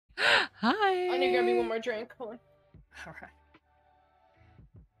Hi. I need to grab me one more drink. Hold on. All right.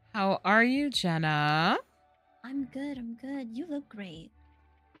 How are you, Jenna? I'm good. I'm good. You look great.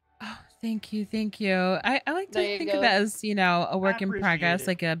 Oh, thank you. Thank you. I like to There you think go. of it as, you know, a work in appreciate progress, it.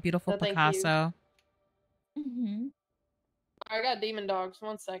 like a beautiful No, thank you. Picasso. Mm-hmm. I got demon dogs.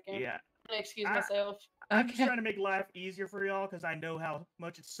 1 second. Yeah. I'm gonna excuse myself. I'm just Okay. trying to make life easier for y'all because I know how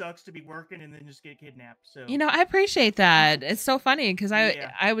much it sucks to be working and then just get kidnapped. So You know, I appreciate that. It's so funny because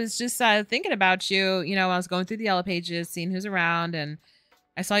Yeah. I was just thinking about you. You know, I was going through the yellow pages, seeing who's around, and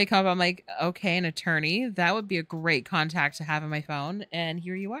I saw you come up. I'm like, okay, an attorney. That would be a great contact to have on my phone. And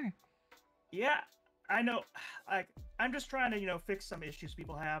here you are. Yeah, I know. Like, I'm just trying to, fix some issues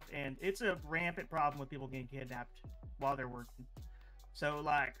people have, and it's a rampant problem with people getting kidnapped while they're working. So,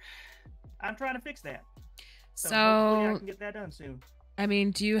 like, I'm trying to fix that. So hopefully I can get that done soon. I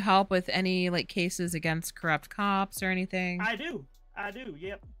mean, do you help with any like cases against corrupt cops or anything? I do.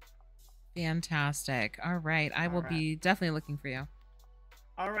 Yep. Fantastic. All right, I will be definitely looking for you.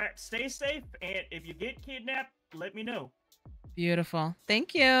 All right, stay safe, and if you get kidnapped, let me know. Beautiful.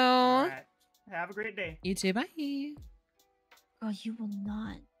 Thank you. All right. Have a great day. You too. Bye. Girl, you will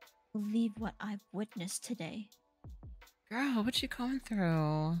not believe what I've witnessed today. Girl, what you going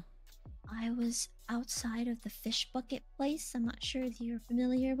through? I was outside of the fish bucket place. I'm not sure if you're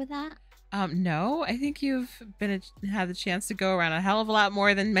familiar with that. No, I think you've had the chance to go around a hell of a lot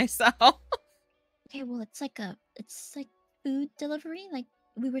more than myself. Okay, well, it's like food delivery. Like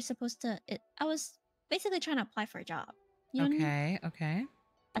we were supposed to. I was basically trying to apply for a job. You know what I mean? Okay.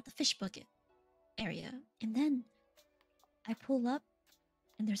 At the fish bucket area, and then I pull up,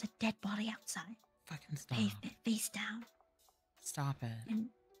 and there's a dead body outside. Fucking stop. Pavement, face down. Stop it.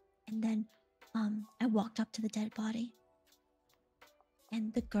 And then, I walked up to the dead body,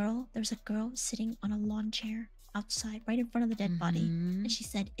 and there's a girl sitting on a lawn chair outside, right in front of the dead body, and she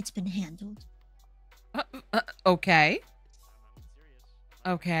said, "It's been handled." Okay.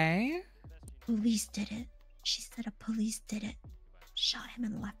 Okay. Police did it. She said a police did it. Shot him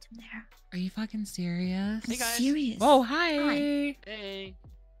and left him there. Are you fucking serious? I'm serious. Oh, hi. Hey.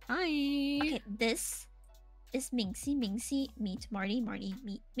 Hi. Okay, this is Minxy. Minxy meet Marty. Marty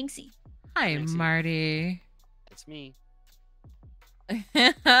meet Minxy. Hi, Minxy. Marty. It's me.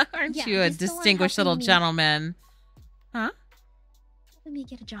 Aren't Yeah, you a he's the one distinguished little helping me. gentleman? Huh? Let me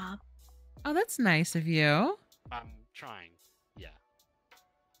get a job. Oh, that's nice of you. I'm trying. Yeah.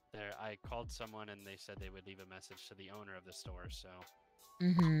 I called someone and they said they would leave a message to the owner of the store, so.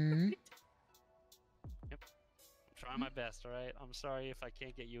 Mm-hmm. Yep. I'm trying my best, alright? I'm sorry if I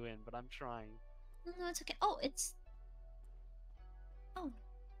can't get you in, but I'm trying. No, it's okay. Oh, it's. Oh,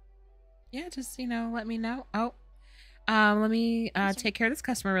 Yeah, just, let me know. Oh. Let me take care of this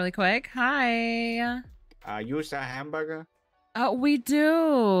customer really quick. Hi. You sell hamburger? Oh, we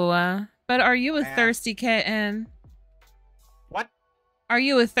do. But are you a Yeah. thirsty kitten? What? Are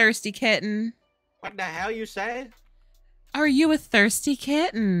you a thirsty kitten? What the hell you say? Are you a thirsty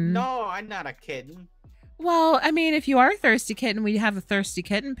kitten? No, I'm not a kitten. Well, I mean, if you are a thirsty kitten, we have a thirsty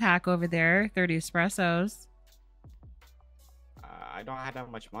kitten pack over there. 30 espressos. I don't have that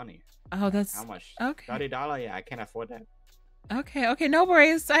much money. Oh, that's How much? okay. $30? Yeah, I can't afford that. Okay, no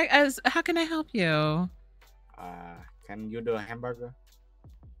worries. How can I help you? Can you do a hamburger?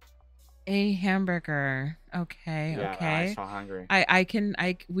 A hamburger. Okay, Yeah, okay. I'm so hungry.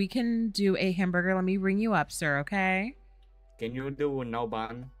 We can do a hamburger. Let me ring you up, sir, okay? Can you do no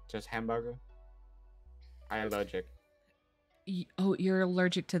bun, just hamburger? I'm allergic. Oh, you're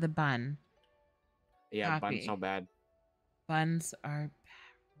allergic to the bun. Yeah, Copy. bun's so bad. Buns are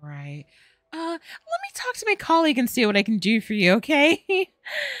bad, right. Let me talk to my colleague and see what I can do for you, okay?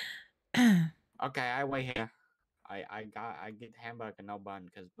 Okay, I wait here. I get hamburger no bun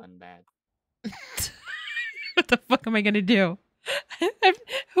because bun bad. What the fuck am I gonna do?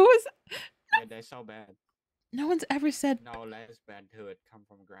 Who is? Yeah, they're so bad. No one's ever said. No, less bad too. It come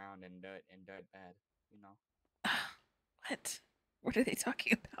from ground and dirt bad. You know. What? What are they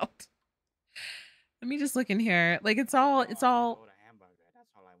talking about? Let me just look in here. Like it's all. Order hamburger.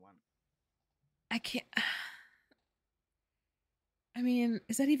 That's all I want. I can't. I mean,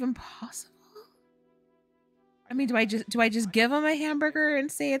 is that even possible? I mean, do I just give them a hamburger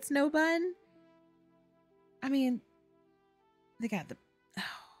and say it's no bun? I mean, they got the. Oh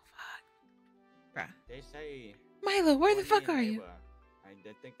fuck, bruh. They say. Milo, where the only fuck in are you? labor.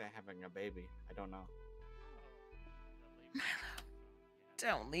 They think they're having a baby. I don't know. Milo,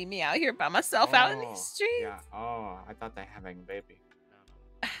 don't leave me out here by myself out in these streets. Yeah. Oh, I thought they're having a baby.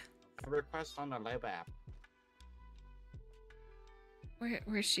 A request on the labor app.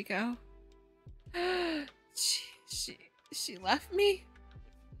 Where'd she go? She left me.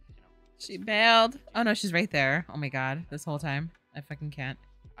 She bailed. Oh no, she's right there. Oh my god, this whole time. I fucking can't.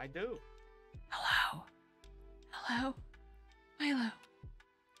 I do. Hello. Hello. Milo.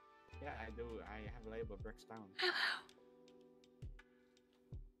 Yeah, I do. I have labeled bricks down. Hello.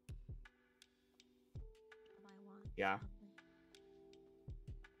 Yeah.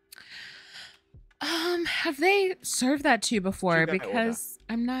 Have they served that to you before? You got my order. Because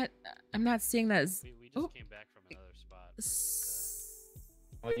I'm not seeing that as We just came back from another spot.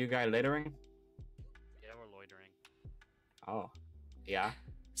 Oh, you guys littering? Yeah, we're loitering. Oh. Yeah.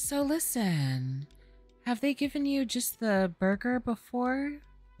 So listen. Have they given you just the burger before?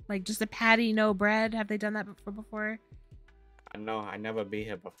 Like just a patty, no bread? Have they done that before? No, I never be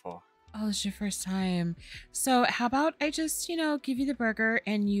here before. Oh, it's your first time. So how about I just, give you the burger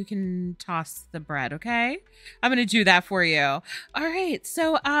and you can toss the bread, okay? I'm gonna do that for you. All right.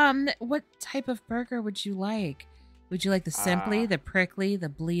 So, what type of burger would you like? Would you like the simply, the prickly, the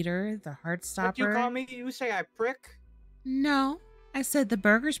bleeder, the heart stopper? What you call me? You say I prick? No, I said the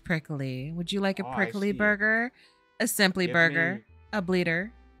burger's prickly. Would you like a Oh, I prickly see. burger, a simply Give burger, me- a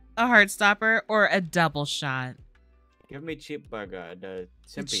bleeder, a heart stopper, or a double shot? Give me cheap burger, the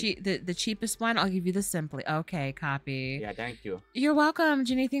simpy. The cheapest one, I'll give you the simply. Okay, copy. Yeah, thank you. You're welcome.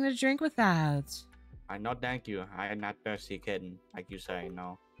 Do you need anything to drink with that? I no thank you. I am not thirsty kitten, like you say,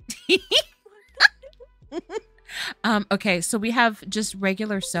 no. Okay, so we have just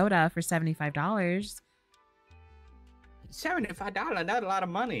regular soda for $75. $75, that's a lot of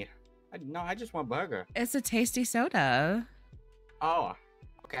money. I just want burger. It's a tasty soda. Oh,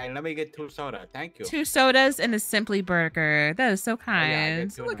 okay, let me get 2 soda. Thank you. 2 sodas and a simply burger. That is so I kind.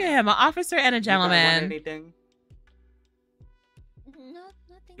 get 2 Look now. at him, an officer and a You guys want gentleman. anything? No,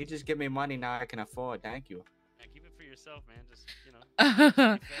 nothing. You just give me money now I can afford. Thank you. Yeah, keep it for yourself, man. Just be fed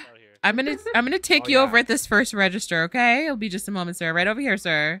out here. I'm gonna take Oh, you yeah. over at this first register, okay? It'll be just a moment, sir. Right over here,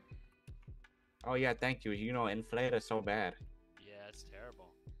 sir. Oh yeah, thank you. You know, inflated so bad. Yeah, it's terrible.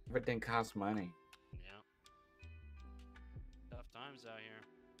 Everything costs money. Yeah. Tough times out here.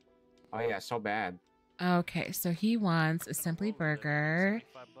 Oh yeah, so bad. Okay, so he wants a simply Roll with it, man. burger.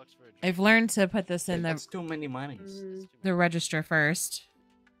 $75 for a drink. I've learned to put this in That's too many monies. It's too the much. register first.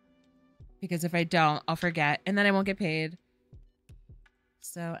 Because if I don't, I'll forget. And then I won't get paid.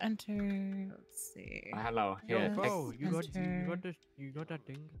 So enter, let's see. Hello, Yo, here, bro, you got enter. this, you got that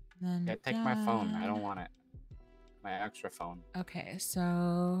thing. Then take my phone. I done. don't want it. My extra phone. Okay,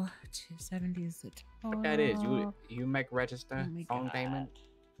 so 270 is the total. What that is? You make register Oh my phone God. payment?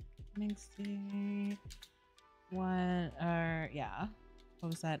 Minxy. Yeah. What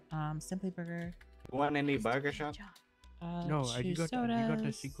was that? Simply Burger. You want any burger shop? No, 2 you got the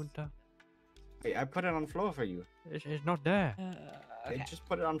sodas. sequenta. Hey, I put it on floor for you. It's not there. Hey, Okay. just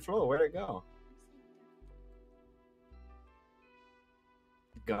put it on floor. Where'd it go?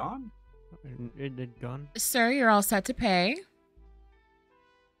 Gone? It gone. Sir, you're all set to pay.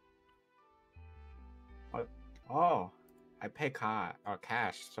 Oh, I pay card or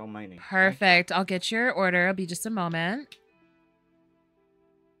cash. So many. Perfect. I'll get your order. It'll be just a moment.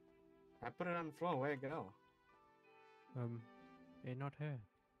 I put it on the floor. Where'd it go? It's not here.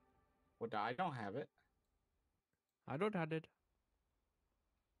 Well, I don't have it. I don't have it.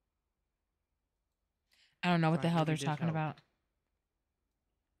 I don't know what Fine, the hell maybe they're this talking help. about.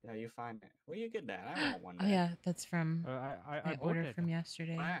 Yeah, you find it. Where you get that? I want one. Oh yeah, that's from I my bought order it. from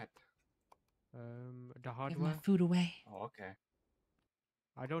yesterday. What? The Give my hardware. food away. Oh, okay.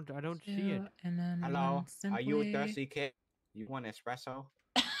 I don't see it. Two, and then Hello. one Are you a simply. thirsty kid? You want espresso?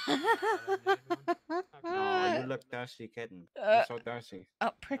 need No, you look thirsty, kitten. Uh, You're so thirsty.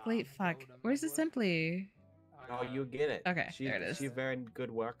 Oh, prickly. Fuck. Where's the simply? No, you get it. Okay, She, there it is. She's a very good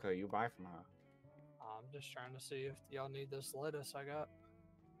worker. You buy from her. I'm just trying to see if y'all need this lettuce I got.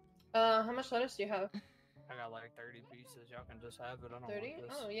 How much lettuce do you have? I got like 30 pieces. Y'all can just have it. I don't 30? want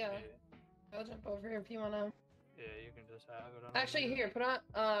this. Oh, yeah. I'll jump over here if you wanna. Yeah, you can just have it. I don't Actually, need here, it. put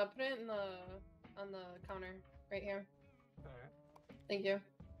it in on the counter right here. Alright. Thank you.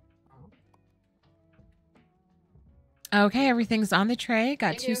 Okay, everything's on the tray.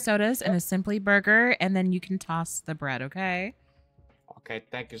 Got Thank 2 you. sodas and a simply burger, and then you can toss the bread. Okay. Okay,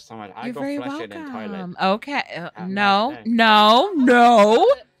 thank you so much. I You're go very flush it in toilet. welcome. Okay. Have a No, nice day. no, no.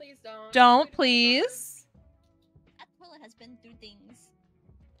 Please don't. Don't, please. That toilet has been through things.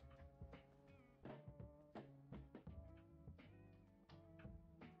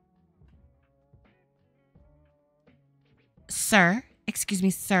 Sir. Excuse me,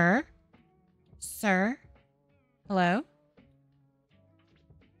 sir. Sir. Hello?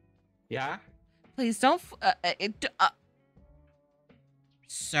 Yeah? Please don't.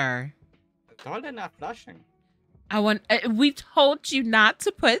 Sir. The toilet not flushing. I want. We told you not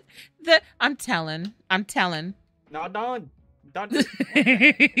to put the. I'm telling. No, don't. Don't.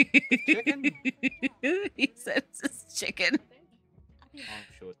 Chicken. He says it's chicken. Oh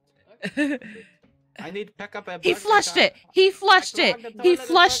shoot. I need to pick up a. He burger flushed shot. it. He flushed I it. clogged the He toilet,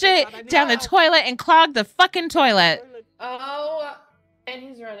 flushed burger it shot. I need down the help. toilet and clogged the fucking toilet. Oh, and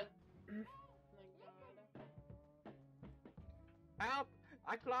he's running. Help!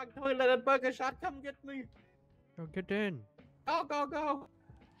 I clogged toilet at burger shot. Come get me. Go get in. Go go go.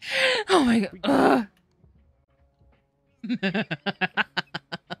 Oh my god.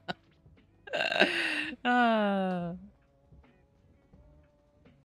 Ugh.